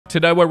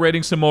Today we're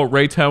reading some more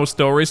retail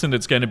stories and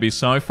it's going to be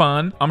so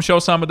fun. I'm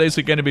sure some of these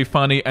are going to be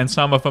funny and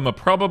some of them are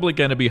probably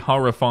going to be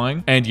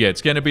horrifying. And yeah,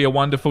 it's going to be a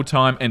wonderful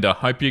time and I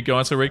hope you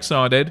guys are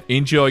excited.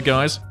 Enjoy,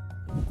 guys.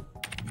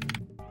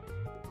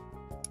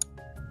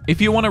 If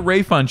you want a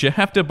refund, you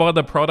have to buy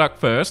the product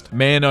first.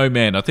 Man, oh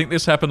man, I think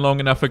this happened long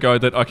enough ago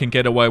that I can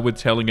get away with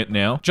telling it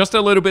now. Just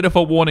a little bit of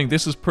a warning,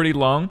 this is pretty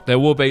long. There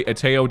will be a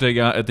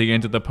TLDR at the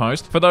end of the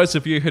post. For those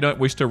of you who don't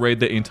wish to read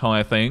the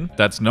entire thing,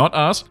 that's not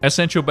us.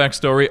 Essential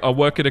backstory, I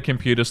work at a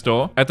computer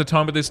store. At the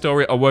time of this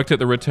story, I worked at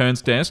the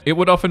returns desk. It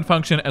would often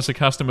function as a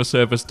customer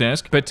service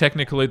desk, but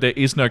technically there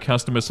is no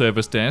customer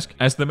service desk,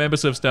 as the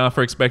members of staff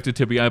are expected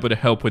to be able to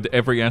help with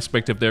every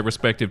aspect of their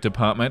respective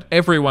department,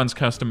 everyone's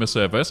customer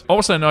service.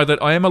 Also know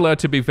that I am allowed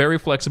to be very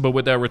flexible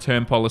with our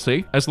return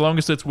policy, as long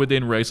as it's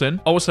within reason.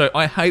 Also,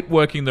 I hate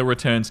working the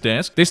returns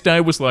desk. This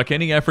day was like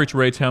any average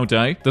retail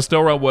day. The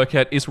store I work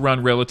at is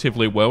run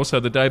relatively well, so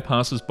the day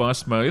passes by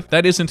smooth.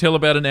 That is until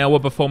about an hour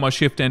before my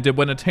shift ended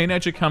when a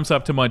teenager comes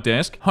up to my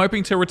desk,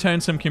 hoping to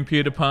return some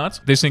computer parts.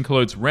 This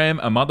includes RAM,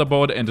 a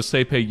motherboard, and a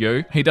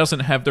CPU. He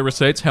doesn't have the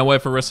receipts,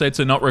 however, receipts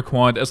are not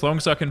required as long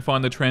as I can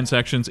find the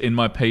transactions in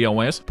my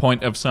POS,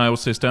 point of sale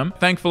system.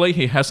 Thankfully,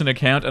 he has an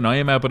account and I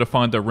am able to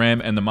find the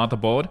RAM and the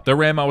motherboard. The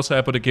RAM I was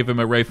able to give him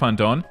a refund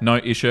on, no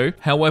issue.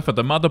 However,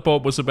 the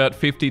motherboard was about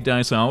 50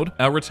 days old.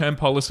 Our return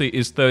policy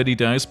is 30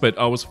 days, but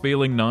I was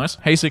feeling nice.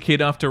 He's a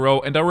kid after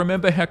all, and I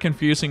remember how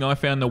confusing I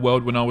found the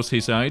world when I was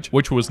his age,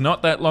 which was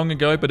not that long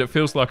ago, but it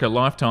feels like a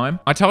lifetime.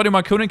 I told him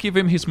I couldn't give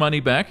him his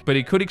money back, but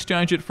he could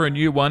exchange it for a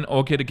new one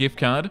or get a gift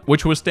card,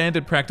 which was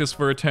standard practice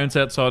for returns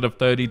outside of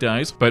 30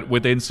 days, but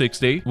within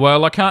 60.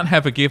 Well, I can't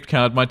have a gift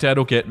card, my dad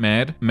will get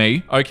mad.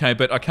 Me? Okay,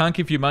 but I can't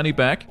give you money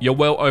back. You're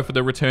well over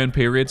the return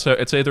period, so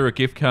it's either a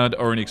gift card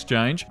or an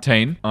exchange.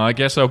 Teen, I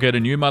guess I'll get a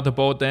new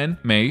motherboard then.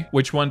 Me,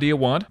 which one do you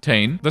want?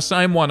 Teen, the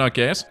same one I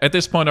guess. At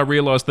this point I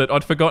realized that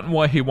I'd forgotten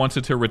why he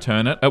wanted to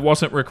return it. It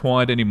wasn't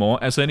required anymore,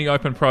 as any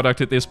open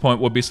product at this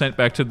point would be sent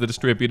back to the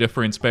distributor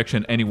for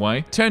inspection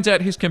anyway. Turns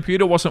out his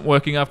computer wasn't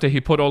working after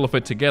he put all of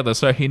it together,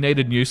 so he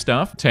needed new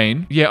stuff.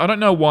 Teen, yeah, I don't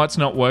know why it's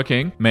not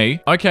working. Me,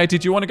 okay,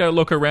 did you want to go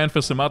look around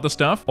for some other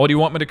stuff? Or do you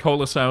want me to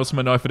call a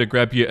salesman over to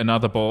grab you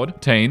another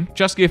board? Teen,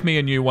 just give me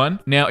a new one.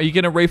 Now, are you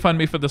going to refund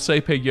me for the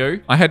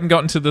CPU? I hadn't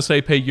gotten to the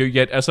CPU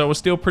yet, as I was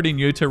still pretty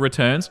new to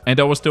returns and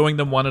I was doing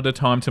them one at a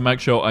time to make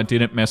sure I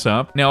didn't mess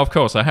up. Now, of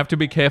course, I have to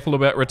be careful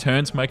about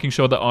returns, making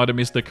sure the item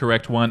is the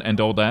correct one and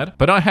all that,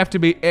 but I have to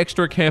be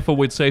extra careful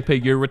with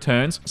CPU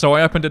returns, so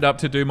I opened it up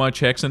to do my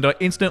checks and I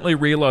instantly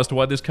realized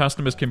why this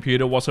customer's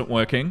computer wasn't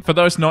working. For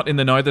those not in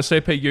the know, the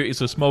CPU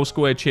is a small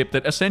square chip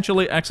that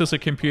essentially acts as a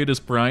computer's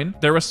brain.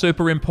 They're a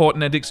super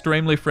important and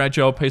extremely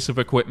fragile piece of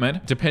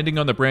equipment. Depending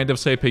on the brand of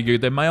CPU,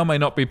 there may or may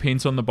not be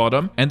pins on the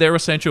bottom, and they're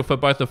essential for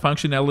both the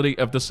functionality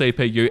of the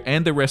CPU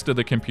and the rest of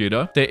the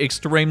computer. They're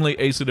extremely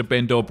easy to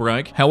bend or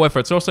break. However,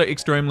 it's also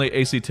extremely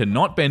easy to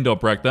not bend or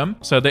break them,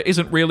 so there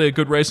isn't really a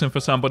good reason for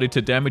somebody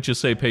to damage a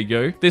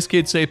CPU. This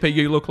kid's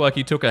CPU looked like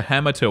he took a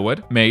hammer to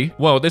it. Me,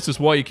 well, this is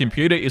why your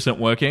computer isn't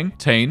working.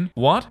 Teen,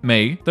 what?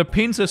 Me, the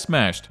pins are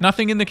smashed.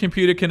 Nothing in the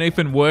computer can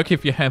even work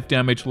if you have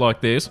damage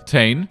like this.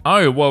 Teen,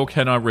 oh, well,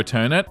 can I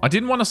return it? I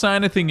didn't want to say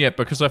anything yet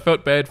because I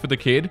felt bad for the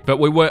kid, but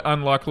we were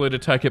unlikely to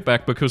take it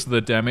back because of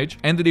the damage,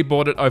 and that he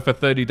bought it over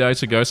 30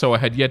 days ago, so I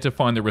had yet to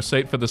find the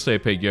receipt for the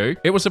CPU.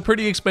 It was a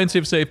pretty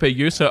expensive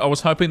CPU, so I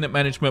was hoping that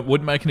management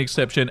would make an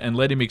exception and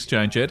let him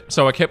exchange it.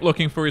 So I kept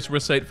looking for his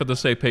receipt for the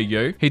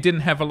CPU. He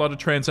didn't have a lot of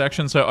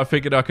transactions, so I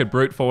figured I could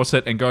brute force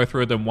it and go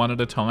through them one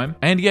at a time.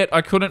 And yet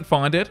I couldn't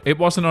find it. It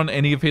wasn't on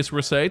any of his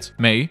receipts.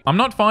 Me, I'm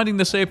not finding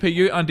the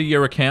CPU under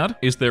your account.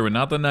 Is there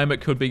another name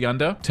it could be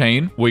under?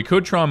 Teen, we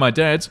could try my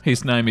dad's.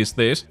 His name is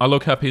this. I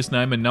look up his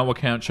name and no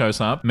account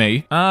shows up.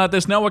 Me,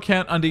 there's no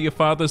account under your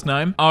father's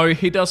name. Oh,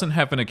 he doesn't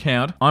have an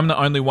account. I'm the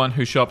only one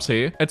who shops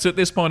here. It's at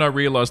this point I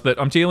realized that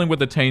I'm dealing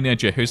with a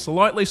teenager who's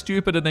slightly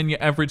stupider than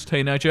your average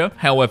teenager.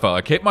 However,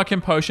 I keep my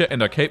composure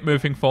and I keep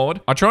moving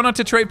forward. I try not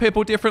to treat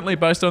people differently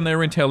based on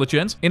their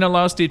intelligence. In a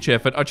last-ditch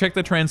effort, I check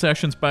the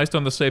transactions based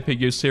on the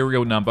CPU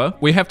serial number.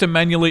 We have to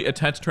manually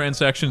attach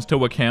transactions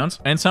to accounts,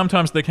 and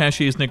sometimes the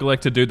cashiers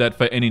neglect to do that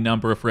for any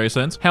number of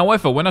reasons.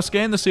 However, when I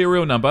scanned the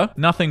serial number,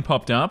 nothing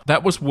popped up.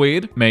 That was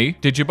weird. Me,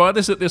 did you buy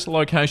this at this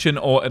location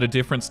or at a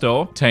different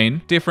store?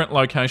 Teen, different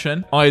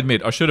location. I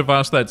admit, I should have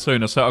asked that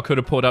sooner so I could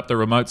have pulled up the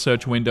remote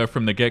search window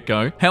from the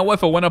get-go.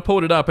 However, when I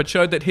pulled it up, it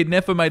showed that he'd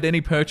never made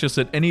any purchase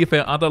at any of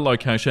our other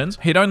locations.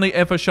 He'd only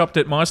ever shopped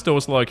at my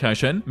store's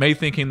location, me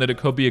thinking that it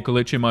could be a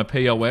glitch in my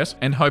POS,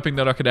 and hoping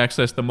that I could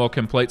access the more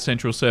complete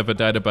central server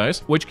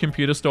database. Which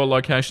computer store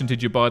location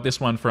did you buy this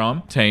one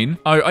from? Teen,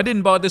 oh, I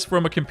didn't buy this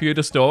from a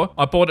computer store.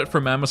 I bought it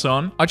from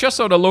Amazon. I just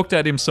sort of looked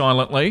at him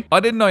silently. I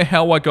didn't know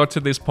how I got to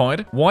this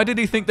point. Why did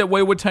he think that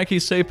we would take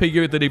his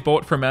CPU that he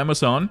bought from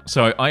Amazon?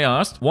 So I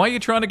asked, why are you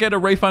trying to get a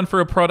refund for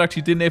a product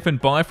you didn't even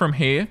buy from from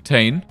here?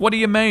 Teen, what do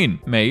you mean?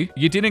 Me,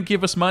 you didn't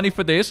give us money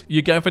for this.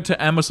 You gave it to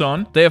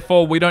Amazon.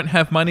 Therefore, we don't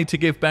have money to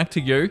give back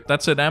to you.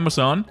 That's at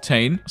Amazon.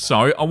 Teen,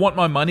 so I want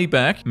my money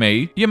back.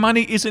 Me, your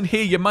money isn't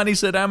here. Your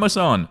money's at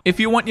Amazon. If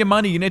you want your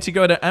money, you need to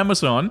go to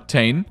Amazon.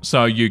 Teen,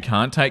 so you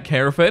can't take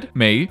care of it?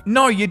 Me,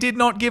 no, you did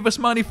not give us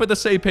money for the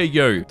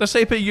CPU. The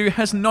CPU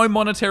has no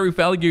monetary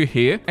value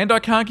here, and I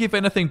can't give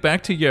anything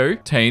back to you.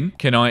 Teen,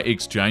 can I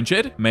exchange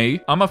it? Me,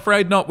 I'm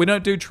afraid not. We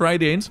don't do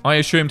trade-ins. I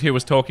assumed he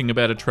was talking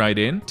about a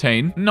trade-in.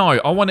 Teen, no,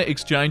 I want to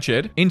exchange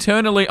it.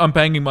 Internally, I'm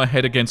banging my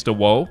head against a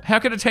wall. How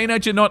could a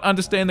teenager not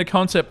understand the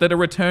concept that a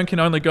return can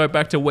only go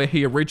back to where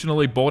he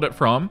originally bought it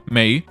from?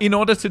 Me, in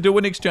order to do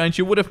an exchange,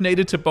 you would have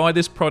needed to buy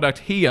this product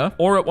here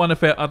or at one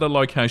of our other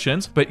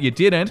locations, but you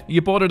didn't.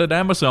 You bought it at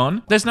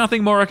Amazon. There's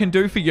nothing more I can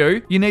do for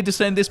you. You need to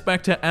send this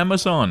back to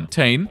Amazon.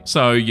 Teen,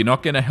 so you're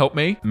not going to help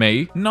me?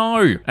 Me,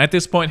 no. At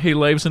this point, he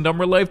leaves, and I'm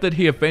relieved that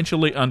he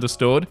eventually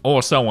understood,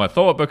 or so I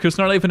thought, because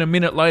not even a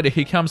minute later,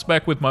 he comes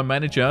back with my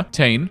manager.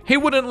 Teen, he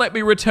wouldn't let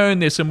me return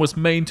this and was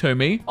mean to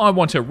me. I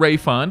want a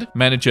refund.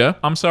 Manager,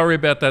 I'm sorry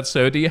about that,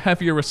 sir. Do you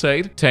have your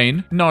receipt?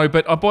 Teen, no,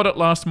 but I bought it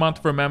last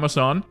month from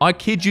Amazon. I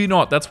kid you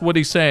not, that's what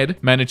he said.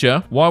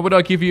 Manager, why would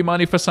I give you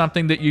money for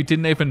something that you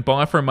didn't even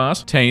buy from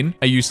us? Teen,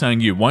 are you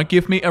saying you won't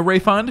give me a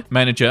refund?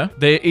 Manager,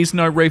 there is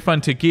no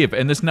refund to give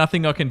and there's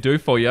nothing I can do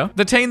for you.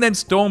 The teen then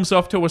storms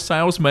off to a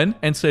salesman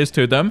and says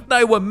to them,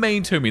 they were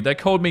mean to me. They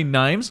called me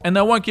names and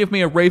they won't give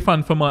me a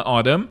refund for my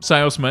item.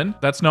 Salesman,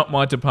 that's not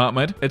my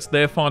department. It's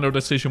their final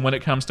decision when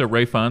it comes to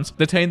refunds.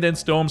 The teen then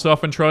storms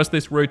off and tries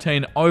this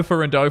routine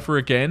over and over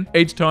again,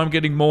 each time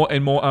getting more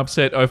and more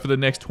upset over the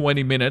next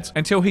 20 minutes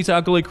until he's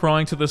ugly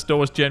crying to the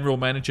store's general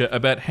manager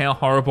about how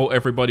horrible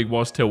everybody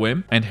was to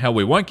him and how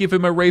we won't give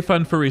him a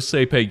refund for his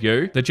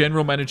CPU. The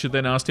general manager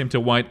then asked him to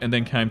wait and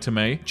then came to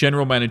me.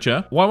 General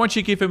manager, why won't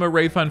you give him a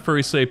refund for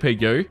his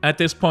CPU? At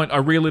this point, I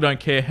really don't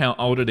care how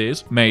old it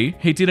is. Me,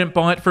 he didn't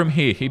buy it from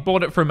here. He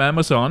bought it from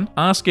Amazon.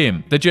 Ask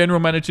him. The general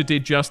manager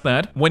did just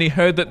that. When he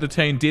heard that the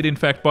teen did in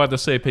fact buy the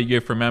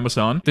CPU from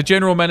Amazon, the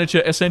general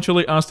manager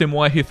essentially asked him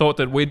why he thought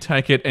that we'd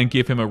take it and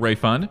give him a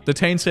refund. The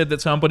teen said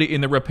that somebody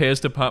in the repairs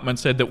department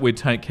said that we'd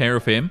take care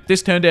of him.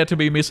 This turned out to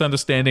be a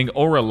misunderstanding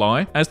or a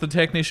lie, as the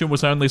technician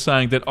was only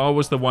saying that I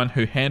was the one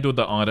who handled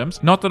the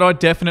items, not that I'd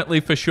definitely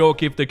for sure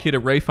give the kid a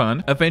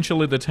refund.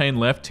 Eventually the teen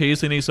left,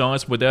 tears in his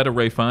eyes, without a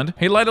refund.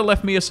 He later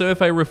left me a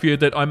survey review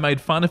that I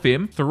made fun of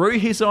him, threw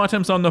his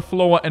items on the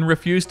floor and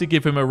refused to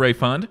give him a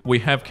refund. We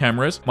have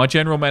cameras. My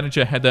general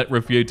manager had that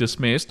review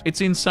dismissed.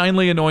 It's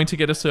insanely annoying to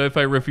get a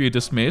survey review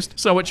dismissed,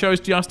 so it shows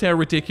just how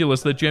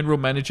ridiculous the general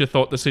manager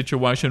thought the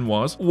situation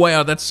was.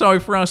 Wow, that's so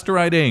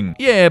frustrating.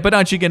 Yeah, but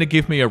aren't you going to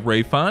give me a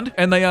refund?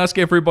 And they ask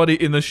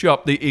everybody in the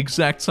shop the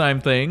exact same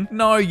thing.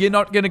 No, you're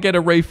not going to get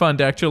a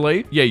refund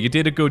actually. Yeah, you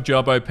did a good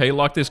job, OP,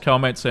 like this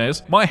comment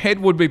says. My head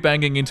would be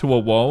banging into a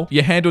wall.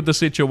 You handled the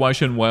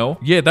situation well.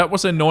 Yeah, that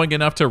was annoying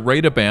enough to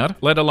read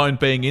about, let alone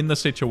being in the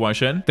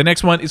situation. The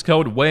next one is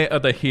called Where Are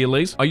the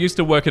Heelys? I used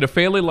to work at a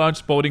fairly large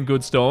sporting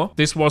goods store.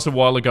 This was a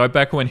while ago,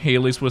 back when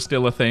Heelys was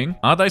still a thing.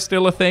 Are they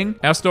still a thing?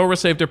 Our store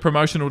received a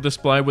promotional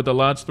display with a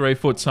large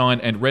 3-foot sign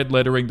and red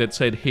lettering that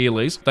said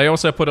Heelys. They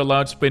also put a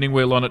large spinning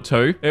wheel on it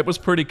too. It was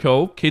pretty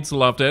cool. Kids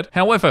loved it.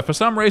 However, for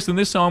some reason,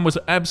 this sign was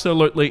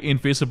absolutely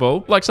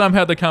invisible. Like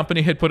somehow the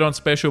company had put on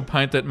special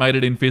paint that made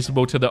it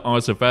invisible to the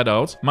eyes of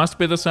adults. Must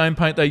be the same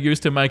paint they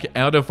used to make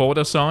out of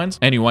order signs.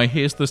 Anyway,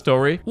 here's the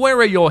story. Where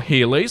are your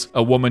Heelys?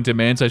 A woman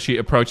demands as she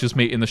approaches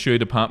me in the shoe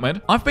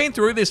department. I've been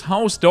through this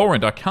whole store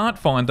and I can't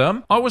find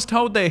them. I was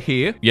told they're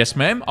here. Yes,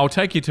 ma'am. I'll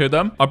take you to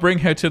them. I bring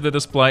her to the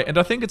display and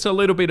I think it's a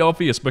little bit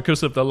obvious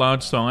because of the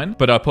large sign,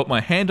 but I put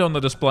my hand on the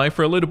display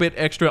for a little bit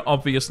extra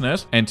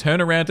obviousness and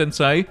turn around and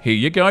say, here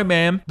you go,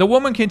 ma'am. The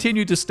woman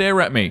continued to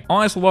stare at me,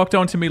 eyes locked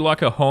onto me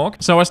like a hawk,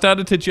 so I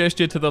started to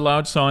gesture to the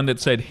large sign that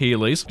said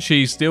Heelys.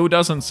 She still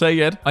doesn't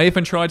see it. I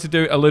even tried to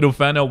do a little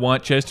Vanna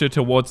White gesture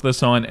towards the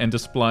sign and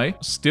display.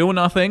 Still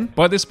nothing.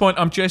 By this point,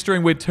 I'm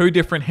gesturing with two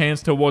different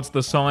hands towards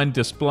the sign,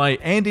 display,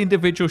 and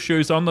individual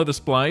shoes on the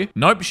display.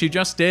 Nope, she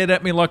just stared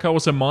at me like I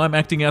was a mime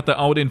acting out the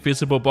old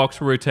invisible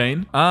box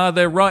routine.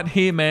 They're right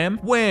here, ma'am.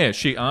 Where?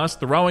 She asked,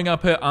 throwing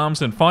up her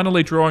arms and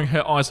finally drawing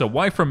her eyes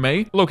away from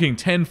me, looking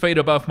 10 feet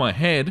above my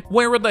head.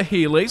 Where are the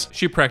Heelys?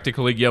 She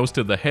practically yells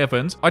to the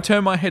heavens. I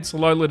turn my head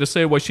slowly to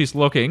see where she's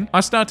looking.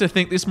 I start to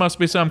think this must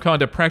be some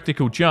kind of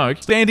practical joke.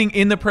 Standing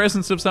in the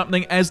presence of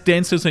something as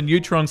dense as a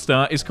neutron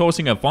star is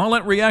causing a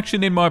violent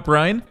reaction in my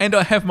brain, and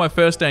I have my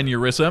first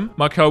aneurysm.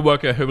 My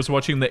co-worker, who was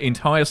watching the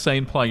entire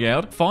scene play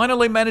out,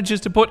 finally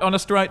manages to put on a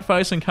straight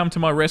face and come to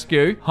my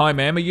rescue. Hi,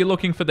 ma'am, are you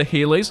looking for the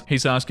Heelys?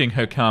 He's asking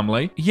her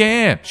calmly.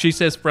 Yeah, she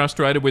says,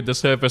 frustrated with the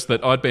service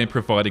that I'd been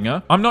providing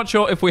her. I'm not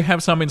sure if we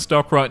have some in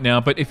stock right now,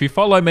 but if you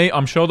follow me,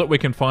 I'm sure that we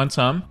can find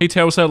some. He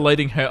tells her,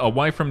 leading her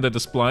away from the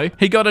display.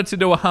 He got her to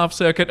do a half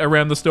circuit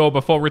around the store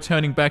before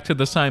returning back to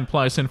the same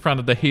place in front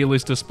of the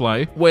Heelys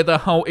display where the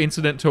whole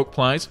incident took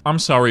place. I'm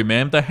sorry,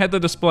 ma'am. They had the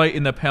display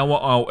in the power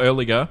aisle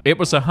earlier. It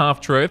was a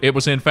half truth. It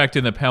was in fact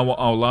in the power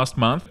aisle last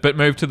month, but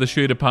moved to the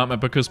shoe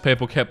department because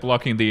people kept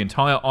blocking the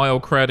entire aisle,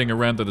 crowding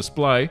around the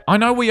display. I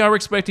know we are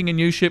expecting a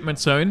new shoe shipment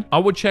soon. I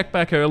would check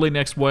back early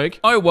next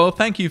week. Oh well,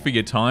 thank you for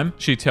your time,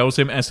 she tells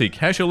him as he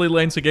casually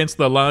leans against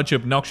the large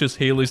obnoxious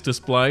Heelys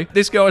display.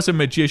 This guy's a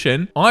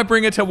magician. I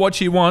bring her to what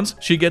she wants.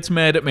 She gets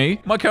mad at me.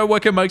 My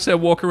coworker makes her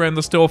walk around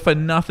the store for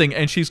nothing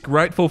and she's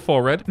grateful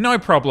for it. No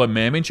problem,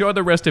 ma'am. Enjoy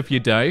the rest of your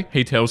day,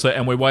 he tells her,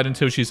 and we wait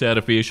until she's out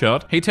of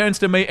earshot. He turns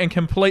to me and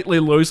completely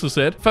loses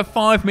it. For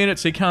 5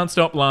 minutes, he can't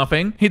stop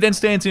laughing. He then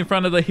stands in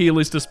front of the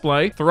Heelys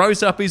display,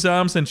 throws up his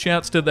arms and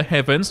shouts to the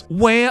heavens,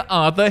 "Where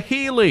are the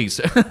Heelys?"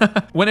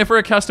 Whenever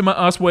a customer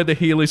asks where the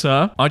Heelys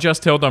are, I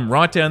just tell them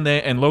right down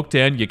there and look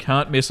down, you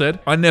can't miss it.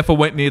 I never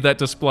went near that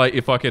display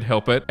if I could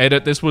help it.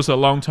 Edit, this was a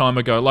long time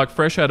ago, like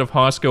fresh out of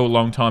high school a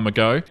long time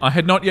ago. I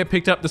had not yet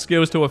picked up the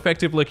skills to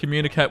effectively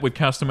communicate with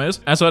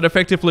customers, as I'd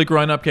effectively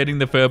grown up getting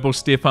the verbal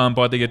stiff arm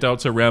by the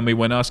adults around me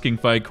when asking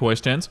vague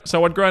questions.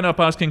 So I'd grown up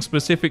asking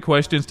specific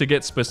questions to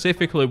get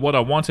specifically what I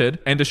wanted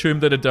and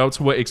assumed that adults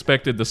were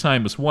expected the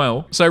same as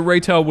well. So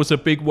retail was a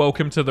big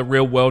welcome to the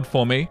real world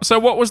for me. So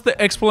what was the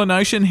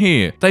explanation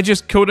here? They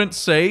just couldn't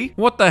see?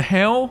 What the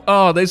hell?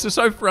 Oh, this is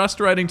so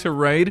frustrating to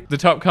read. The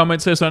top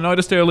comment says, I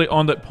noticed early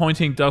on that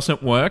pointing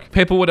doesn't work.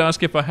 People would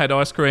ask if I had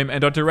ice cream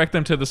and I'd direct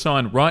them to the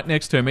sign right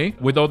next to me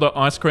with all the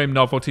ice cream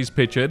novelties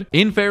pictured.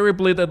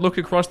 Invariably, they'd look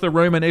across the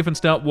room and even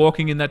start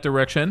walking in that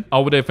direction. I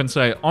would even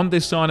say, on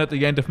this sign at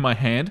the end of my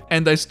hand,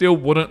 and they still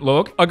wouldn't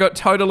look. I got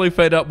totally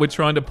fed up with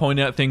trying to point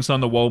out things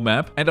on the wall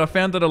map, and I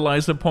found that a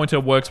laser pointer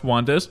works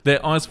wonders.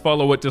 Their eyes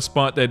follow it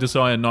despite their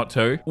desire not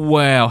to.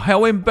 Wow,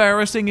 how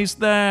embarrassing is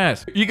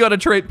that? You gotta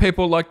treat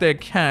people like they're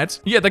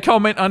cats. Yeah, the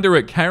comment under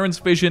it, Karen's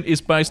vision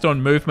is based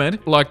on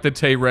movement, like the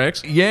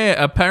T-Rex. Yeah,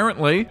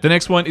 apparently. The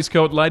next one is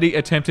called Lady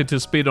Attempted to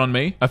Spit on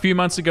Me. A few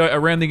months ago,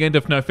 around the end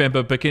of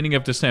November, beginning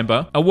of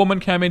December, a woman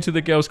came into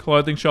the girls'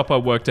 clothing shop I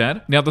worked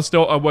at. Now, the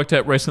store I worked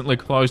at recently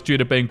closed due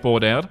to being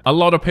bought out. A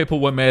lot of people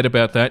were mad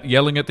about that,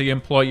 yelling at the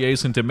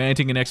employees and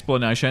demanding an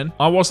explanation.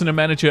 I wasn't a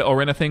manager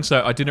or anything,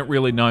 so I didn't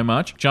really know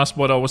much, just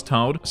what I was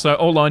told. So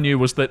all I knew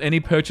was that any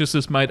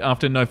purchases made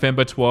after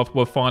November 12th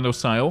were final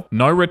sale.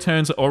 No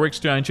returns or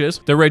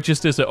exchanges. The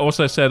registers are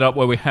also set up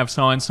where we have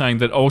signs saying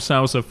that all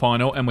sales are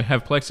final, and we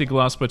have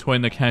plexiglass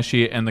between the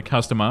cashier and the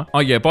customer. Oh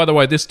yeah, by the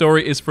way, this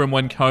story is from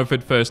when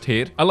COVID first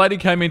hit. A lady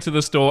came into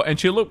the store and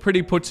she looked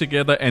pretty put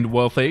together and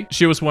wealthy.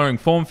 She was wearing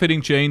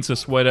form-fitting jeans, a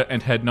sweater,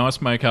 and had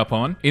nice makeup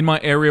on. In my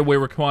area, we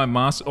require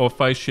masks or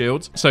face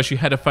shields, so she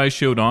had a face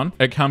shield on.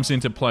 It comes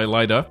into play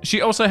later.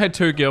 She also had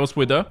two girls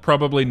with her,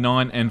 probably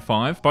 9 and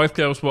 5. Both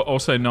girls were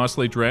also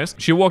nicely dressed.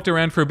 She walked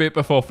around for a bit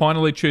before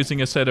finally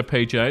choosing a set of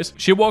PJs.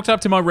 She walked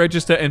up to my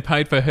register and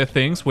paid for her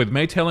things, with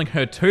me telling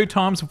her 2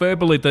 times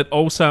verbally that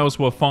all sales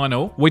were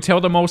final. We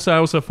tell them all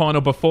sales are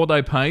final before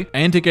they pay,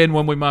 and again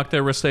when we mark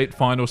their receipt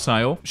final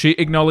sale. She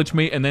acknowledged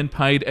me and then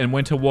paid and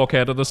went to walk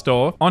out of the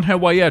store. On her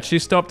way out, she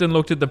stopped and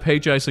looked at the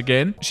PJs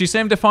again. She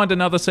seemed to find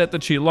another set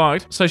that she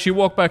liked, so she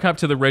walked back up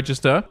to the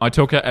register. I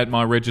took her at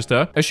my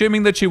register,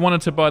 assuming that she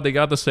wanted to buy the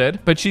other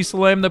set, but she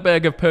slammed the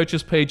bag of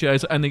purchased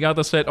PJs and the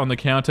other set on the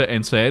counter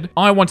and said,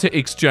 I want to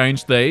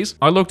exchange these.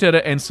 I looked at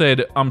her and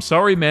said, I'm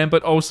sorry ma'am,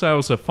 but all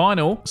sales are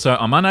final, so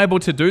I'm unable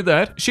to do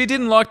that. She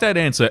didn't like that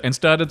answer and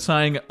started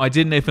saying, I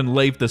didn't even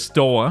leave the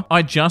store.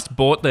 I just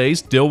bought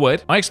these, do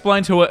it. I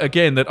explained to her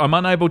again that I'm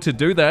unable to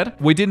do that.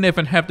 We didn't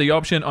even have the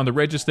option on the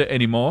register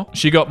anymore.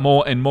 She got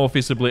more and more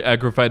visibly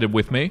aggravated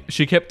with me.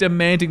 She kept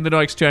demanding that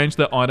I exchange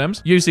the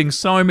items, using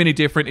so many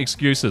different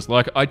excuses,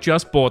 like I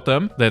just bought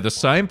them, they're the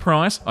same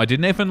price, I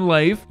didn't even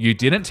leave, you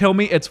didn't tell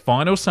me it's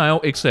final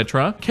sale,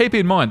 etc. Keep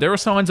in mind, there are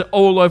signs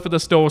all over the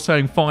store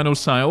saying final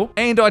sale,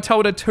 and I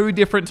told her 2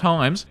 different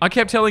times. I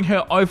kept telling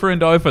her over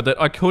and over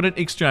that I couldn't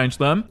exchange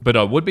them, but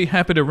I would be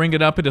happy to ring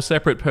it up at a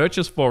separate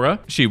purchase for her.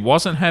 She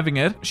wasn't having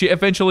it. She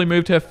eventually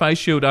moved her face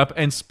shield up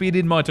and spit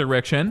in my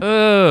direction.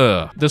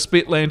 Ugh. The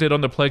spit landed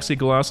on the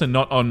plexiglass and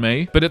not on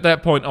me, but at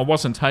that point I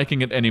wasn't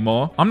taking it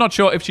anymore. I'm not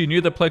sure if she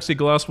knew the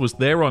plexiglass was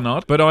there or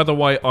not, but either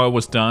way I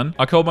was done.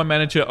 I called my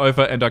manager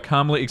over and I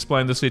calmly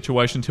explained the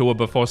situation to her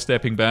before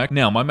stepping back.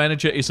 Now, my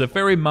manager is a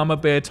very mama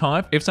bear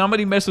type. If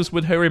somebody messes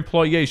with her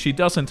employee, she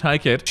doesn't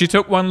take it. She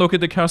took one look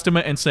at the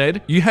customer and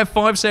said, you have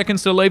 5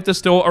 seconds to leave the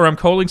store or I'm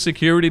calling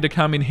security to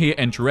come in here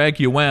and drag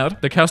you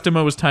out. The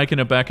customer was taken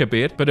aback a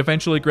bit, but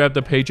eventually grabbed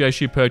the PJ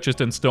she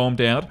purchased and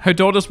stormed out. Her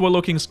daughters were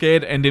looking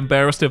scared and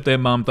embarrassed of their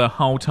mum the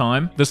whole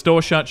time. The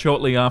store shut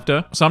shortly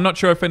after, so I'm not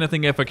sure if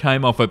anything ever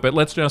came of it, but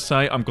let's just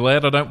say I'm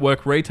glad I don't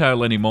work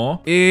retail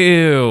anymore.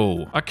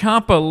 Ew. I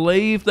can't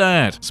believe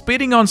that.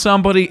 Spitting on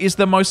somebody is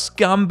the most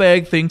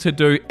scumbag thing to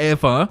do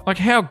ever. Like,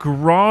 how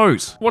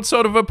gross. What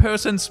sort of a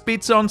person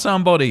spits on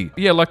somebody?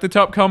 Yeah, like the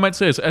top comment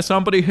says, as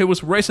somebody who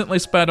was recently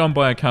spat on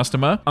by a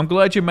customer, I'm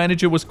glad your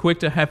manager was quick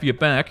to have your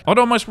back. I'd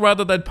almost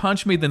rather they'd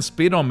punch me than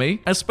spit on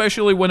me,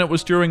 especially when it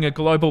was during a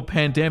global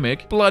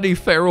pandemic. Bloody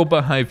feral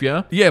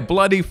behavior. Yeah,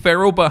 bloody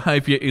feral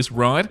behavior is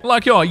right.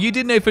 Like, oh, you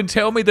didn't even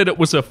tell me that it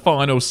was a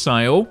final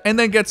sale, and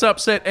then gets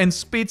upset and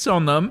spits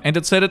on them. And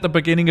it said at the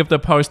beginning of the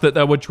post that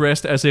they were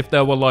dressed as if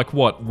they were like,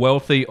 what,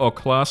 wealthy or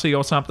classy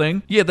or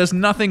something? Yeah, there's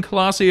nothing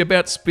classy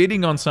about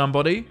spitting on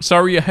somebody.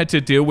 Sorry you had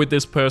to deal with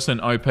this person,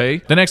 OP.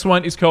 The next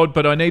one is called,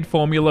 but I need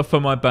formula for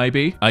my my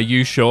baby? Are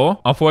you sure?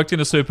 I've worked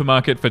in a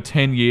supermarket for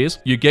 10 years.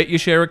 You get your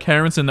share of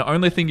Karens and the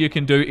only thing you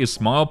can do is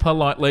smile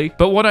politely.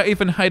 But what I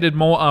even hated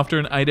more after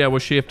an 8-hour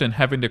shift and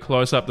having to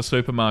close up the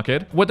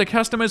supermarket were the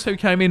customers who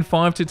came in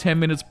 5 to 10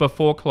 minutes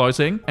before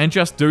closing and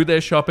just do their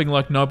shopping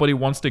like nobody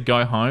wants to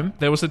go home.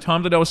 There was a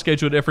time that I was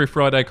scheduled every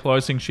Friday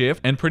closing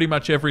shift and pretty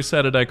much every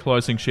Saturday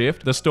closing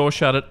shift. The store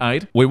shut at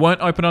 8. We weren't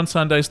open on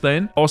Sundays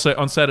then. Also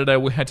on Saturday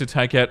we had to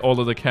take out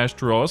all of the cash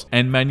drawers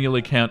and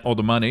manually count all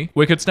the money.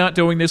 We could start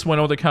doing this when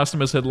all the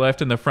customers had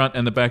left and the front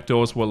and the back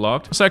doors were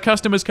locked. So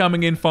customers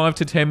coming in 5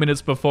 to 10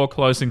 minutes before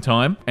closing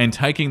time and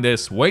taking their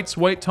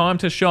sweet time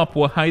to shop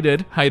were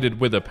hated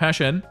with a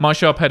passion. My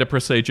shop had a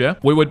procedure.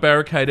 We would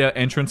barricade our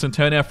entrance and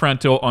turn our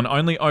front door on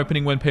only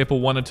opening when people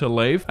wanted to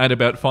leave at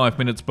about 5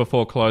 minutes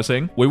before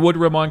closing. We would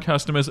remind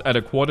customers at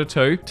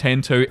 1:45,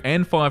 10 to,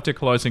 and 5 to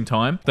closing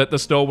time that the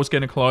store was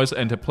going to close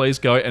and to please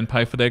go and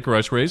pay for their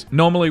groceries.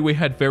 Normally we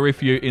had very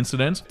few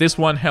incidents. This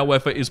one,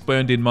 however, is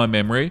burned in my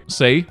memory.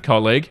 C,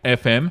 colleague,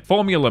 FM,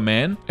 Formula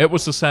Man. It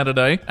was a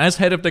Saturday. As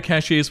head of the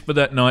cashiers for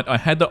that night, I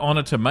had the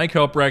honor to make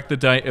or break the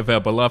day of our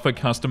beloved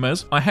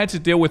customers. I had to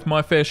deal with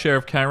my fair share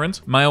of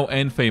Karens, male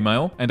and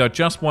female, and I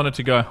just wanted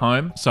to go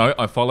home, so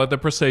I followed the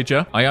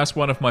procedure. I asked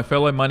one of my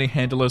fellow money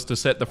handlers to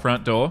set the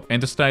front door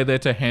and to stay there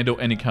to handle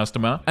any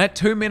customer. At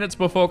 2 minutes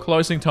before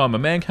closing time, a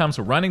man comes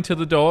running to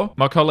the door.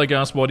 My colleague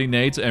asks what he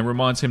needs and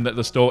reminds him that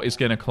the store is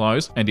going to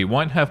close and he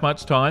won't have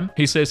much time.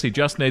 He says he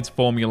just needs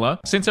formula.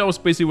 Since I was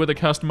busy with a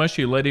customer,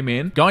 she let him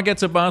in. Guy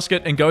gets a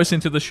basket and goes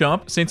into the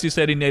shop. Since he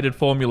said he needed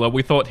formula,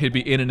 we thought he'd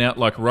be in and out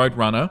like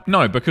Roadrunner.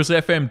 No, because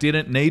FM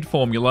didn't need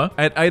formula.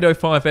 At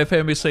 8:05,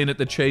 FM is seen at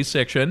the cheese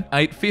section.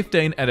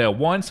 8:15 at our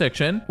wine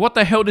section. What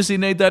the hell does he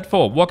need that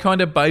for? What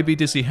kind of baby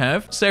does he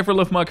have? Several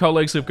of my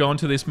colleagues have gone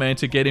to this man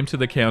to get him to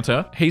the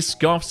counter. He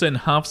scoffs and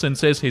huffs and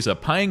says he's a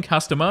paying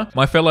customer.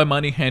 My fellow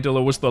money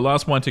handler was the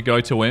last one to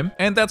go to him,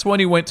 and that's when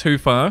he went too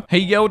far. He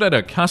yelled at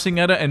her, cussing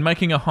at her and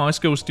making a high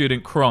school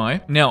student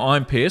cry. Now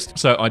I'm pissed,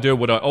 so I do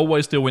what I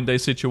always do in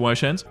these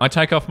situations. I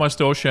take off my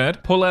store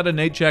shirt, pull out a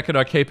neat jacket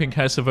I keep in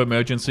case of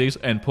emergencies,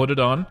 and put it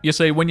on. You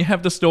see, when you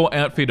have the store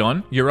outfit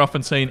on, you're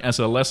often seen as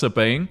a lesser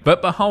being.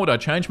 But behold, I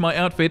change my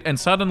outfit and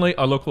suddenly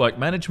I look like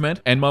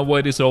management, and my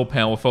word is all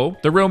powerful.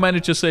 The real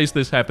manager sees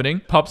this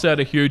happening, pops out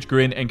a huge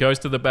grin and goes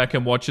to the back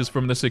and watches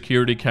from the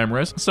security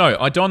cameras. So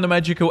I don the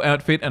magical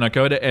outfit and I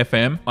go to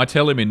FM. I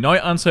tell him in no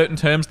uncertain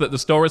terms that the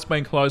store has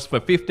been closed for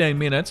 15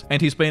 minutes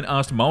and he's been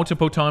asked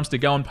multiple times to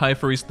go and pay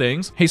for his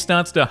things. He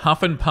starts to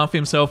huff and puff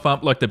himself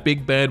up like the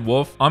big bad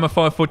wolf. I'm a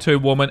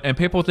 5'2" woman and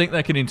people think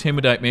they can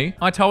intimidate me.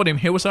 I told him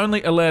he was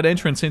only allowed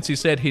entrance since he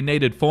said he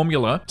needed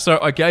formula, so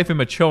I gave him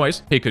a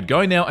choice. He could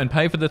go now and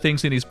pay for the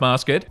things in his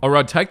basket, or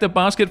I'd take the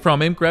basket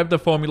from him, grab the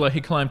formula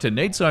he claimed to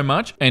need so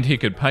much, and he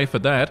could pay for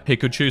that. He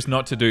could choose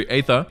not to do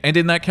either, and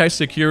in that case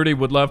security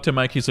would love to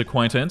make his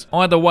acquaintance.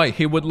 Either way,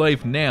 he would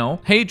leave now.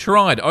 He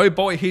tried, oh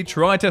boy, he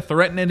tried to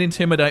threaten and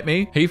intimidate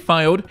me. He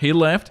failed. He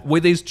left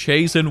with his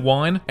cheese and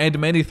wine and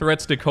many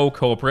threats to call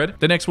corporate.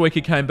 The next week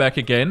he came back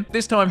again.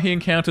 This time he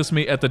encounters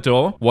me at the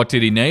door. What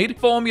did he need?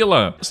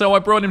 Formula. So I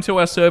brought him to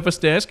our service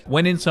desk,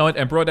 went inside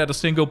and brought out a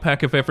single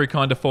pack of every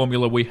kind of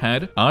formula we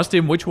had, asked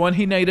him which one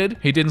he needed.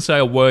 He didn't say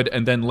a word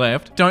and then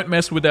left. Don't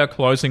mess with our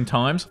closing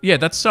times. Yeah,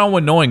 that's so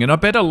annoying, and I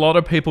bet a lot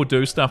of people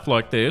do stuff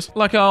like this.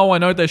 Like, oh, I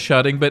know they're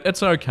shutting, but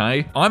it's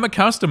okay. I'm a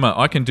customer.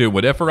 I can do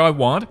whatever I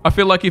want. I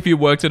feel like if you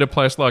worked at a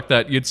place like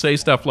that, you'd see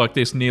stuff like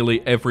this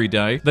nearly every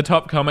day. The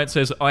top comment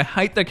says, I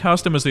hate the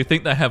customers who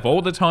think they have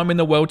all the time in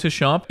the world to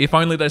shop. If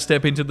only they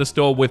step into the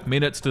store with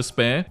minutes to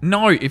spare.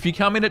 No, if you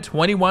come in at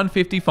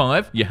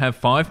 21:55, you have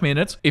 5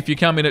 minutes. If you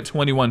come in at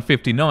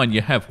 21:59,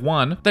 you have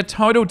 1. The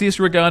total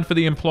disregard for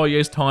the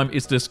employee's time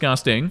is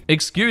disgusting.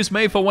 Excuse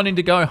me for wanting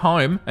to go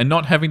home and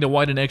not having to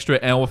wait an extra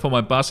hour for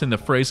my bus in the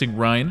freezing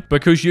rain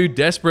because you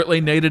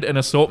desperately needed an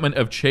assortment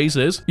of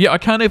cheeses. Yeah, I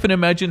can't even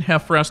imagine how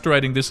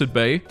frustrating this would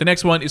be. The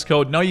next one is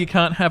called No, You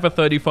Can't Have a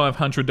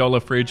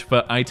 $3,500 Fridge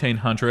for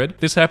 $1,800.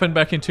 This happened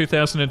back in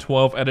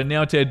 2012 at a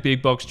now dead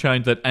big box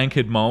chain that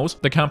anchored malls.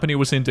 The company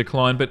was in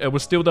decline, but it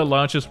was still the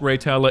largest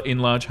retailer in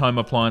large home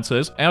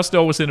appliances. Our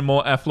store was in a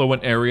more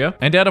affluent area,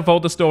 and out of all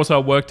the stores I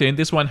worked in,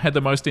 this one had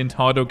the most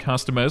entitled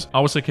customers. I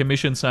was a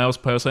commission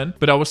salesperson,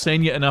 but I was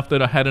senior enough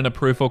that I had an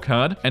approval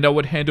card, and I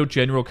would handle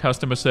general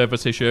customer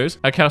service issues.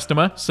 A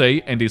customer,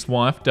 C, and his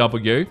wife,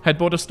 W, had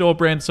bought a store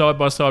brand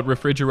side-by-side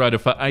refrigerator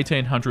for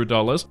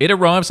 $1,800. It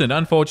arrives, and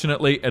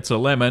unfortunately, it's a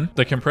lemon.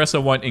 The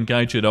compressor won't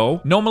engage at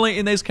all. Normally,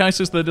 in these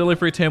cases, the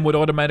delivery team would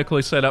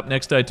automatically set up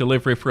next day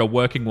delivery for a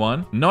working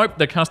one. Nope,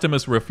 the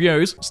customers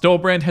refuse. Store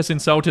brand has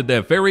insulted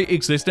their very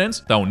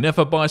existence. They'll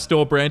never buy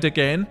store brand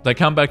again. They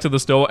come back to the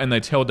store and they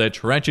tell their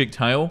tragic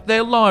tale.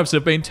 Their lives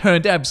have been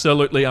turned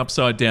absolutely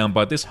upside down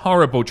by this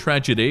horrible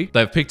tragedy.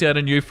 They've picked out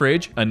a new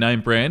fridge, a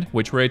name brand,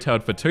 which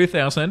retailed for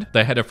 $2,000.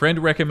 They had a friend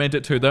recommend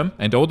it to them,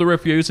 and all the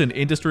reviews and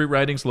industry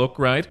ratings look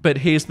great. But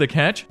here's the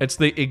catch. It's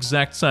the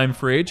exact same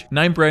fridge.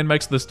 Name brand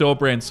makes the store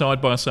brand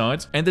side by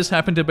sides, and this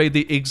happened to be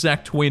the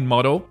exact twin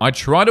model. I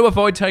try to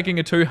avoid taking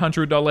a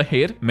 $200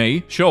 hit.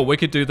 Me, sure, we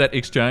could do that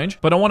exchange,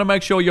 but I want to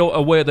make sure you're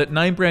aware that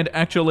name brand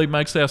actually made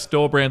makes our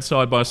store brand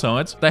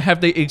side-by-sides. They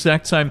have the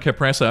exact same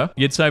compressor.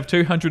 You'd save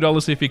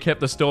 $200 if you kept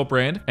the store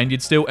brand, and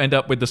you'd still end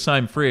up with the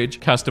same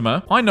fridge.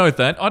 Customer, I know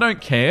that. I don't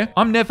care.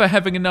 I'm never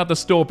having another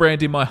store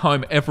brand in my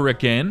home ever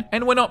again,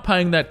 and we're not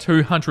paying that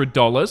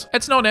 $200.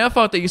 It's not our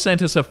fault that you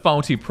sent us a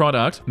faulty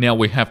product. Now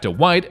we have to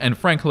wait, and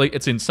frankly,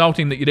 it's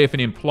insulting that you'd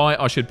even imply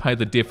I should pay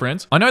the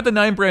difference. I know the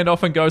name brand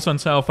often goes on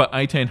sale for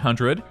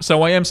 $1,800,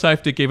 so I am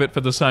safe to give it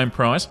for the same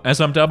price,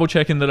 as I'm double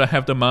checking that I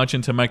have the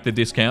margin to make the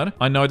discount.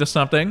 I noticed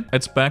something.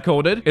 It's back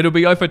ordered. It'll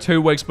be over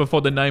 2 weeks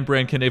before the name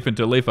brand can even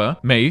deliver.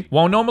 Me,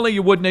 while normally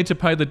you would need to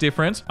pay the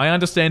difference, I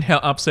understand how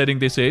upsetting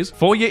this is.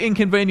 For your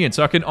inconvenience,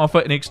 I can offer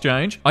an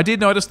exchange. I did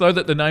notice though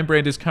that the name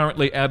brand is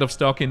currently out of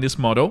stock in this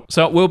model,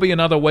 so it will be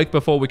another week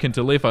before we can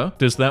deliver.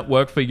 Does that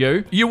work for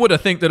you? You would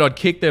have think that I'd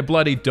kick their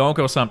bloody dog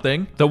or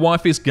something. The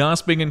wife is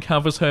gasping and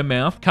covers her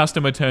mouth.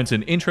 Customer turns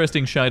an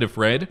interesting shade of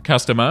red.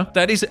 Customer,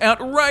 that is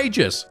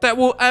outrageous. That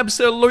will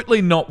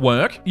absolutely not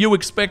work. You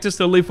expect us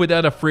to live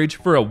without a fridge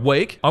for a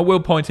week? I will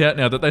point out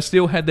now that they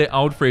still had their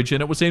old fridge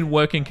and it was in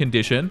working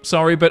condition.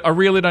 Sorry, but I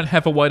really don't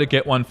have a way to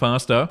get one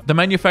faster. The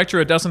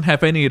manufacturer doesn't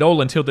have any at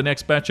all until the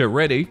next batch are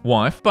ready.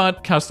 Wife,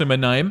 but customer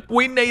name,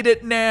 we need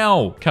it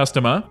now.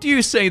 Customer, do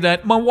you see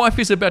that? My wife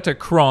is about to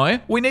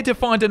cry. We need to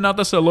find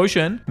another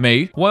solution.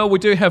 Me, well, we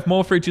do have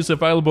more fridges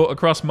available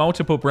across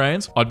multiple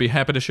brands. I'd be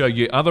happy to show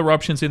you other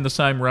options in the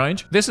same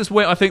range. This is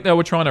where I think they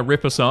were trying to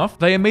rip us off.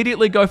 They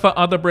immediately go for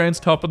other brands'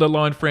 top of the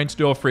line French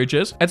door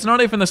fridges. It's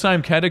not even the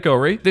same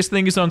category. This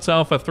thing is on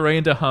sale for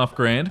 $3.5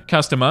 grand.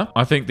 Customer,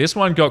 I think this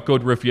one got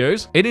good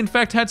reviews. It in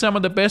fact had some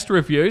of the best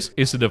reviews.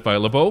 Is it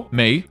available?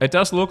 Me, it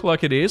does look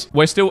like it is.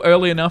 We're still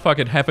early enough I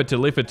could have it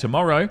delivered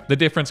tomorrow. The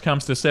difference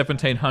comes to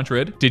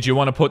 $1,700. Did you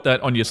want to put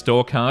that on your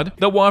store card?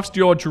 The wife's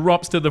jaw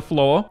drops to the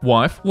floor.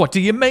 Wife, what do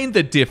you mean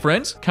the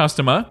difference?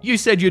 Customer, you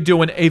said you'd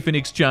do an even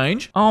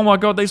exchange. Oh my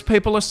god, these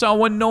people are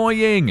so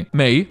annoying.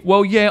 Me,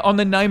 well yeah, on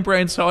the name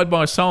brand side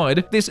by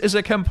side, this is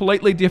a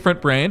completely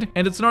different brand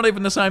and it's not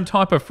even the same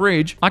type of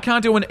fridge. I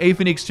can't do an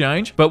even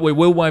exchange, but we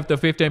will waive the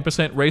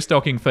 15%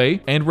 restocking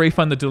fee and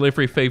refund the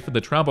delivery fee for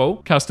the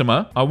trouble.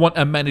 Customer, I want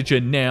a manager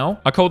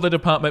now. I call the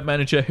department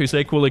manager who's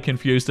equally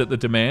confused at the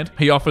demand.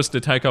 He offers to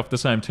take off the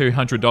same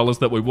 $200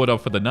 that we would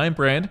have for the name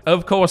brand.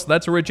 Of course,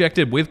 that's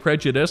rejected with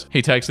prejudice.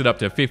 He takes it up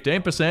to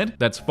 15%.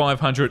 That's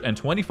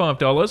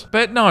 $525.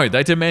 But no,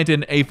 they demand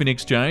an even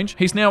exchange.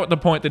 He's now at the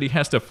point that he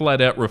has to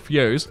flat out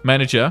refuse.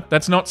 Manager,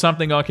 that's not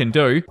something I can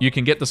do. You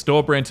can get the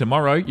store brand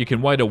tomorrow. You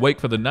can wait a week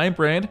for the name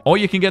brand, or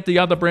you can get the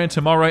other brand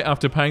tomorrow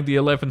after paying the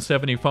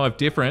 $11.75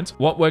 difference.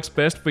 What works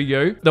best for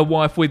you? The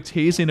wife with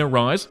tears in her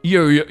eyes.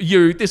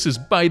 You, this is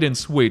bait and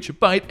switch.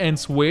 Bait and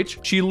switch.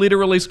 She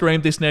literally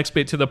screamed this next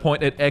bit to the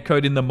point it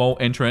echoed in the mall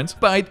entrance.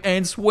 Bait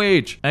and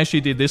switch. As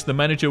she did this, the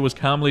manager was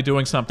calmly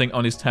doing something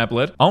on his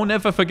tablet. I'll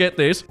never forget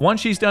this.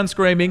 Once she's done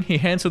screaming, he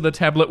hands her the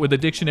tablet with a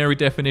dictionary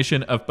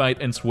definition of bait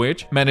and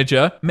switch.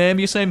 Manager, ma'am,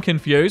 you seem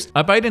confused.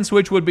 A bait and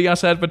switch would be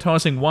us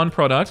advertising one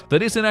product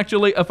that isn't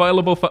actually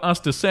available for us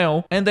to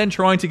sell and then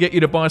trying to get you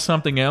to buy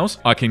something else.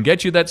 I can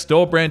get you that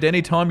store brand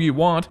anytime you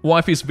want.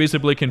 Wife is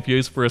visibly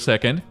confused for a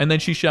second, and then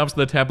she shoves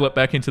the tablet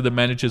back into the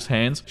manager's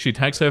hands. She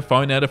takes her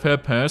phone out of her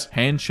purse,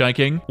 hand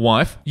shaking.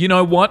 Wife, you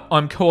know what?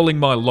 I'm calling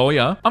my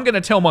lawyer. I'm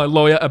gonna tell my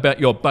lawyer about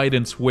your bait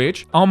and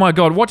switch. Oh my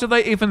god, what do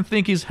they even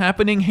think is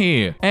happening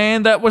here?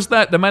 And that was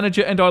that. The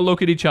manager and I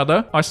look at each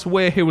other. I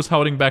swear he was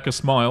holding back a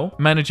smile.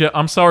 Manager,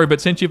 I'm sorry,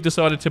 but since you've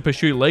decided to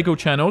pursue legal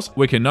channels,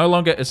 we can no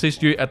longer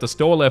assist you at the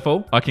store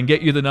level. I can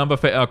get you the number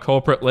for our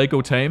corporate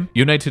legal team.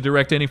 You need to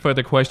direct any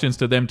further questions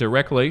to them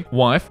directly.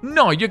 Wife,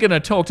 no, you're gonna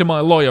talk to my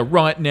lawyer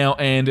right now.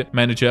 And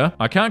manager,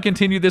 I can't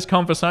continue this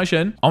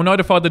conversation. I'll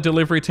notify the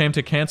delivery team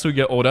to cancel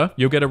your order.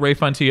 You'll get a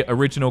refund to your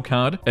original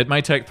card. It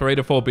may take 3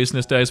 to 4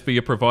 business days for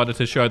your provider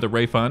to show the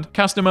refund.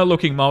 Customer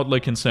looking mildly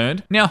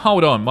concerned. Now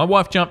hold on, my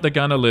wife jumped the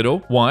gun a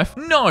little. Wife,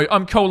 no,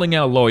 I'm calling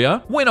our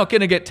lawyer. We're not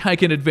gonna get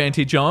taken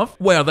advantage of.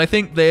 Wow, they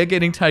think they're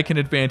getting taken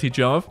advantage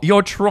of.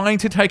 You're trying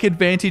to take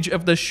advantage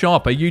of the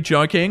shop. Are you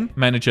joking?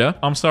 Manager,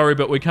 I'm sorry,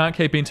 but we can't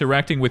keep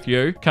interacting with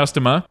you.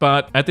 Customer,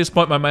 but at this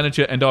point my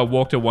manager and I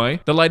walked away.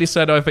 The lady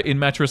sat over in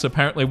mattress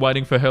apparently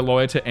waiting for her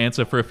lawyer to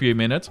answer for a few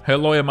minutes. Her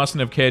lawyer mustn't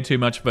have cared too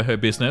much for her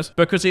business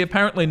because he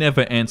apparently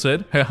never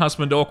answered. Her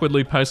husband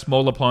awkwardly placed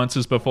small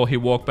appliances before he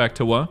walked back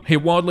to her. He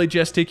wildly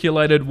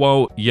gesticulated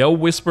while yell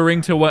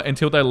whispering to her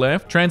until they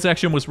left.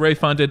 Transaction was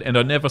refunded and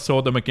I never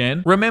saw them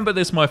again. Remember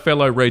this, my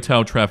fellow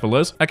retail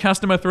travelers. A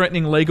customer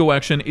threatening legal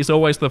action is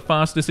always the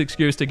fastest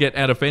excuse to get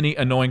out of any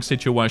annoying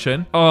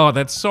situation. Oh,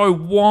 that's so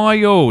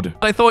wild.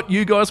 I thought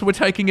you guys were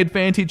taking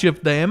advantage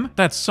of them.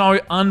 That's so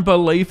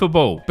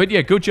unbelievable. But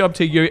yeah, good job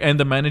to you and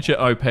the manager,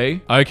 OP.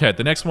 Okay,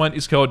 the next one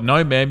is called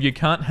No Ma'am, You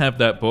Can't Have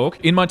That Book.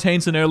 In my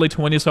teens and early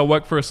 20s, I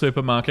worked for a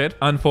supermarket.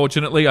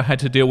 Unfortunately, I had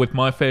to deal with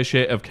my fair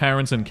share of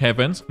Karens and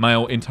Kevins,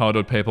 male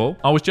entitled people.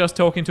 I was just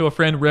talking to a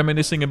friend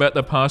reminiscing about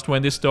the past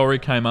when this story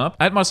came up.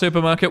 At my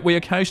supermarket, we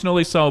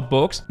occasionally sold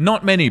books.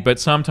 Not many, but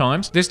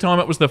sometimes. This time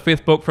it was the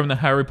 5th book from the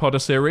Harry Potter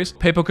series.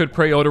 People could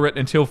pre-order it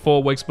until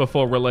 4 weeks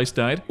before release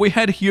date. We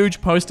had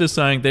huge posters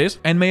saying this,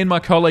 and me and my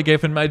colleague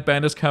even made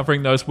banners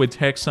covering those with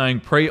text saying saying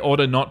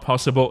pre-order not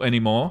possible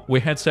anymore. We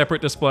had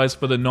separate displays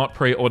for the not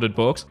pre-ordered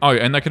books. Oh,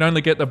 and they can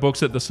only get the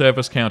books at the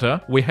service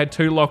counter. We had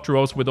 2 locked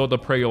drawers with all the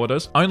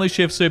pre-orders. Only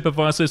shift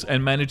supervisors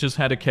and managers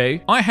had a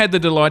key. I had the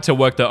delight to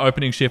work the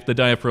opening shift the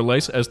day of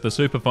release as the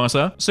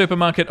supervisor.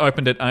 Supermarket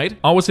opened at 8.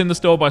 I was in the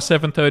store by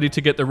 7:30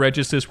 to get the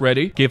registers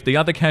ready, give the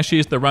other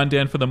cashiers the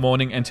rundown for the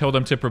morning and tell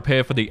them to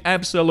prepare for the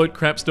absolute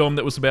crap storm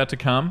that was about to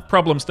come.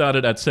 Problem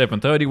started at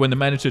 7:30 when the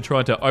manager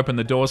tried to open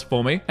the doors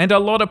for me, and a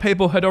lot of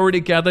people had already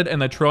gathered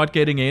and they tried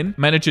getting in.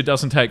 Manager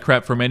doesn't take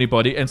crap from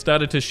anybody and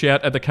started to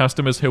shout at the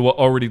customers who were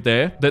already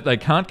there that they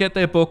can't get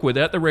their book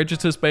without the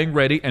registers being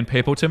ready and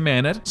people to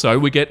man it. So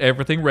we get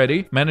everything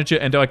ready. Manager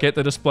and I get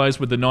the displays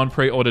with the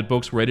non-pre-ordered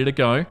books ready to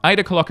go. 8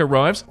 o'clock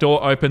arrives,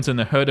 door opens and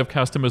the herd of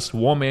customers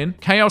swarm in.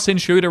 Chaos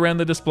ensued around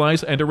the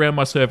displays and around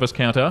my service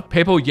counter.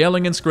 People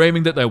yelling and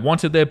screaming that they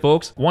wanted their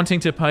books, wanting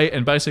to pay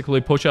and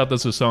basically push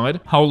others aside.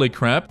 Holy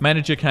crap.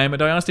 Manager came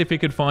and I asked if he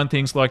could find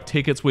things like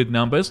tickets with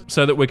numbers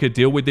so that we could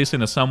deal with this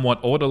in a somewhat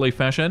orderly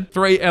fashion.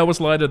 3 hours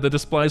later, the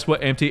displays were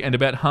empty and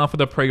about half of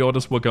the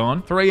pre-orders were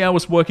gone. 3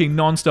 hours working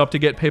non-stop to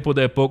get people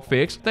their book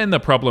fixed. Then the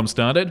problem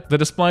started. The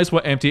displays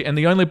were empty and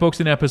the only books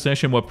in our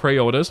possession were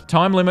pre-orders.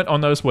 Time limit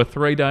on those were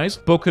 3 days.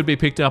 Book could be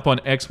picked up on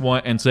X,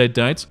 Y, and Z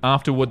dates.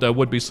 Afterward, they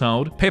would be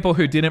sold. People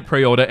who didn't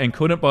pre-order and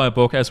couldn't buy a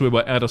book as we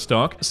were out of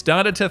stock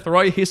started to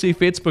throw hissy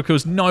fits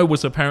because no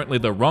was apparently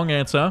the wrong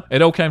answer.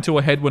 It all came to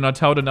a head when I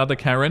told another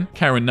Karen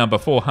number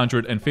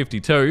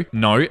 452,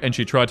 no, and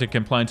she tried to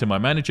complain to my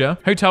manager,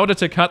 who told her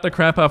to cut the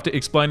crap after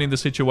explaining the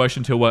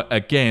situation to her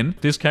again.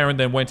 This Karen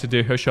then went to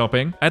do her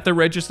shopping. At the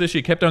register,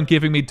 she kept on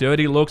giving me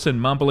dirty looks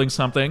and mumbling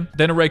something.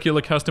 Then a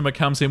regular customer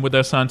comes in with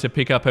her son to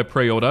pick up her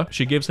pre-order.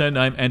 She gives her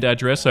name and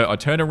address, so I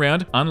turn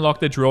around, unlock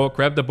the drawer,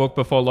 grab the book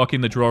before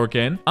locking the drawer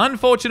again.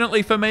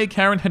 Unfortunately for me,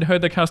 Karen had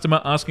heard the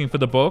customer asking for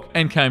the book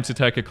and came to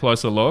take a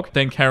closer look.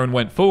 Then Karen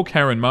went full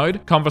Karen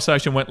mode.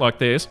 Conversation went like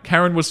this.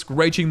 Karen was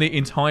screeching the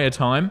entire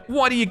time.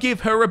 Why do you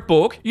give her a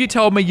book? You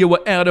told me you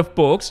were out of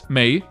books.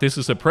 Me, this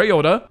is a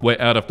pre-order.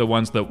 We're out of the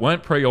ones that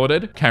weren't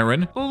pre-ordered.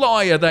 Karen,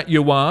 liar that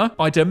you are.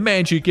 I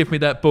demand you give me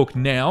that book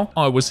now.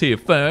 I was here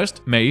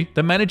first. Me,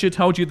 the manager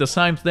told you the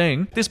same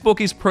thing. This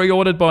book is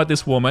pre-ordered by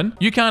this woman.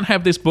 You can't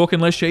have this book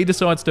unless she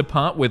decides to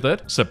part with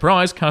it.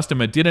 Surprise,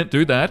 customer didn't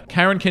do that.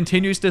 Karen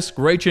continues to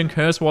screech and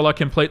curse while I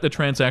complete the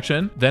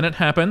transaction. Then it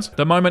happens.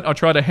 The moment I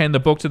try to hand the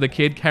book to the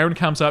kid, Karen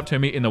comes up to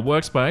me in the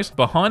workspace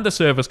behind the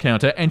service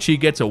counter and she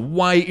gets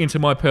way into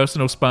my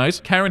personal space.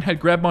 Karen had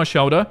grabbed my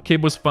shoulder.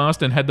 Kid was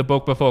fast and had the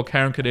book before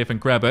Karen could even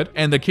grab it,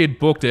 and the kid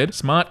booked it.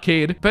 Smart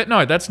kid. But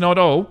no, that's not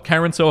all.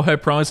 Karen saw her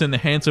prize in the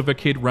hands of a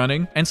kid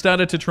running and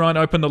started to try and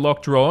open the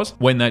locked drawers.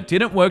 When that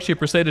didn't work, she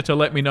proceeded to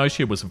let me know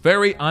she was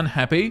very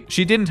unhappy.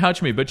 She didn't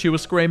touch me, but she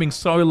was screaming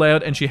so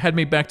loud and she had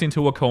me backed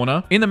into a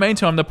corner. In the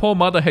meantime, the poor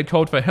mother had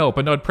called for help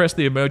and I'd pressed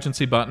the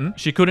emergency button.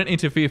 She couldn't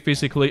interfere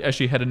physically as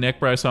she had a neck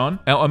brace on.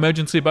 Our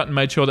emergency button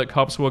made sure that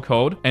cops were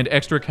called and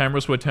extra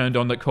cameras were turned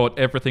on that caught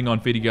everything on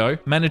video.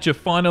 Manager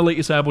finally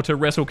is able to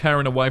wrestle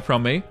Karen away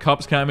from me.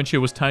 Cops came and she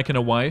was taken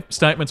away.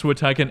 Statements were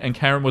taken and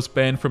Karen was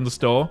banned from the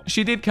store.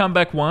 She did come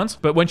back once,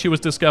 but when she was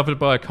discovered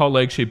by a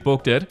colleague, she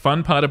booked it.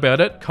 Fun part about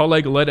it,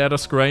 colleague let out a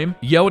scream,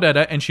 yelled at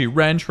her and she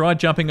ran, tried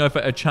jumping over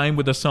a chain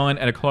with a sign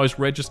at a closed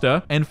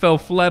register and fell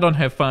flat on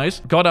her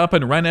face, got up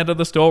and ran out of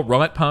the store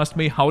right past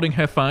me holding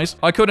her face.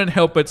 I couldn't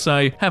help but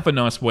say, have a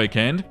nice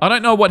weekend. I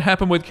don't know what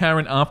happened with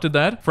Karen after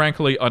that.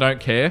 Frankly, I don't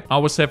care. I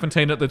was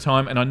 17 at the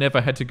time and I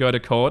never had to go to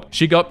court.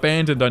 She got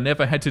banned and I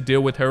never had to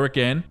deal with her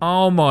again.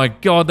 Oh my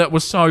god, that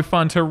was so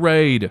fun to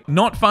read.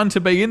 Not fun to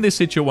be in this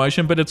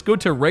situation, but it's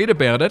good to read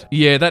about it.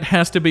 Yeah, that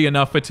has to be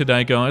enough for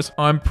today, guys.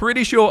 I'm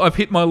pretty sure I've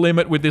hit my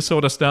limit with this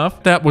sort of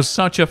stuff. That was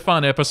such a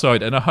fun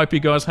episode and I hope you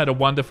guys had a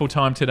wonderful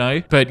time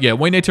today. But yeah,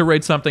 we need to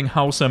read something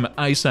wholesome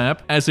ASAP,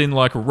 as in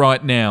like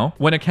right now.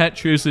 When a cat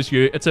chooses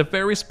you, it's a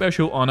very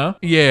special honor.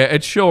 Yeah,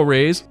 it sure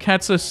is.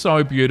 Cats are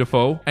so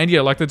beautiful. And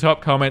yeah, like the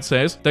top comment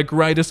says, the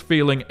greatest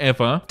feeling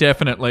ever.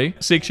 Definitely.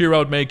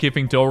 6-year-old me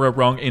giving Dora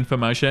wrong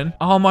information.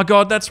 Oh my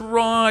god, that's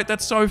right.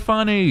 That's so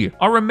funny.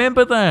 I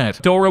remember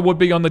that. Dora would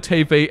be on the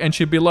TV and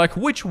she'd be like,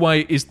 which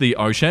way is the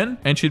ocean?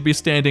 And she'd be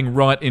standing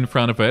right in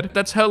front of it.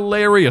 That's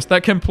hilarious.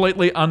 That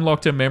completely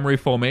unlocked a memory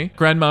for me.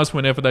 Grandmas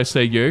whenever they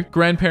see you.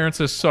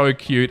 Grandparents are so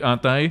cute,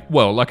 aren't they?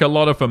 Well, like a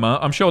lot of them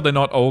are. I'm sure they're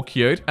not all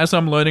cute. As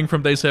I'm learning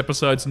from these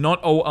episodes,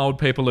 not all old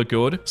people are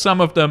good.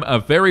 Some of them are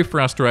very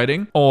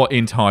frustrating or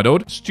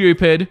entitled.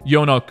 Stupid.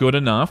 You're not good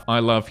enough. I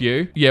love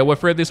you. Yeah,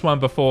 we've read this one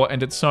before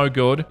and it's so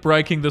good.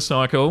 Breaking the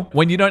cycle.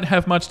 When you don't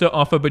have much to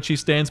offer but she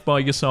stands by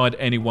your side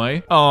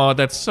anyway. Oh,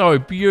 that's so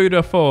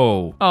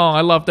beautiful. Oh,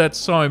 I love that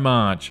so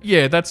much.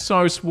 Yeah, that's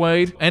so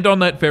sweet. And on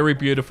that very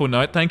beautiful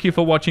note, thank you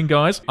for watching,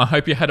 guys. I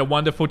hope you had a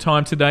wonderful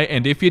time today,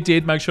 and if you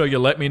did, make sure you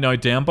let me know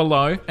down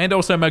below. And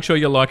also make sure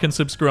you like and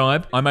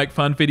subscribe. I make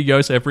fun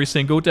videos every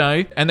single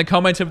day. And the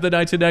comment of the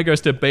day today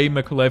goes to B.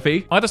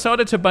 McLevy. I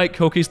decided to bake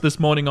cookies this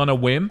morning on a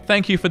whim.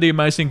 Thank you for the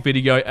amazing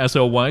video as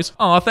always.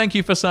 Oh, thank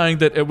you for saying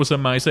that it was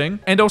amazing.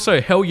 And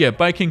also, hell yeah,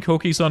 baking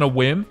cookies on a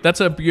whim.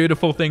 That's a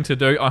beautiful thing to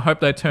do. I hope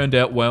they turned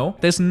out well.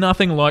 There's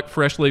nothing like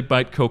freshly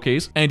baked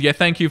cookies. And yeah,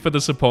 thank you you for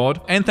the support.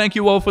 And thank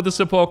you all for the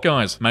support,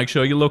 guys. Make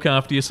sure you look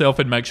after yourself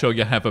and make sure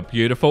you have a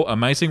beautiful,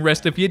 amazing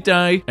rest of your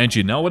day. And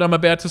you know what I'm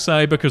about to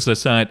say because I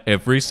say it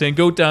every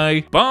single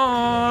day.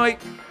 Bye!